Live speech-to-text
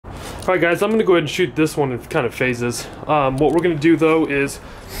Alright guys, I'm gonna go ahead and shoot this one in kind of phases. What we're gonna do though is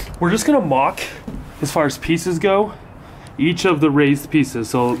we're just gonna mock, as far as pieces go, each of the raised pieces.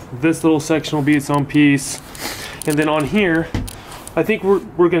 So this little section will be its own piece, and then on here, I think what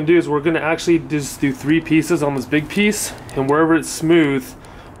we're gonna do is we're gonna actually just do 3 pieces on this big piece, and wherever it's smooth,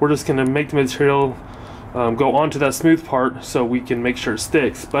 we're just gonna make the material go onto that smooth part so we can make sure it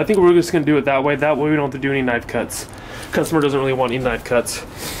sticks. But I think we're just gonna do it that way. That way we don't have to do any knife cuts. Customer doesn't really want any knife cuts.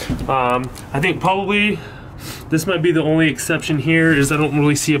 I think probably this might be the only exception here, is I don't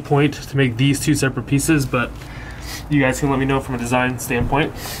really see a point to make these 2 separate pieces, but you guys can let me know from a design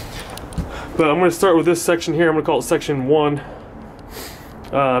standpoint. But I'm gonna start with this section here. I'm gonna call it section 1.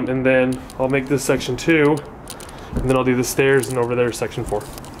 And then I'll make this section 2, and then I'll do the stairs, and over there section 4.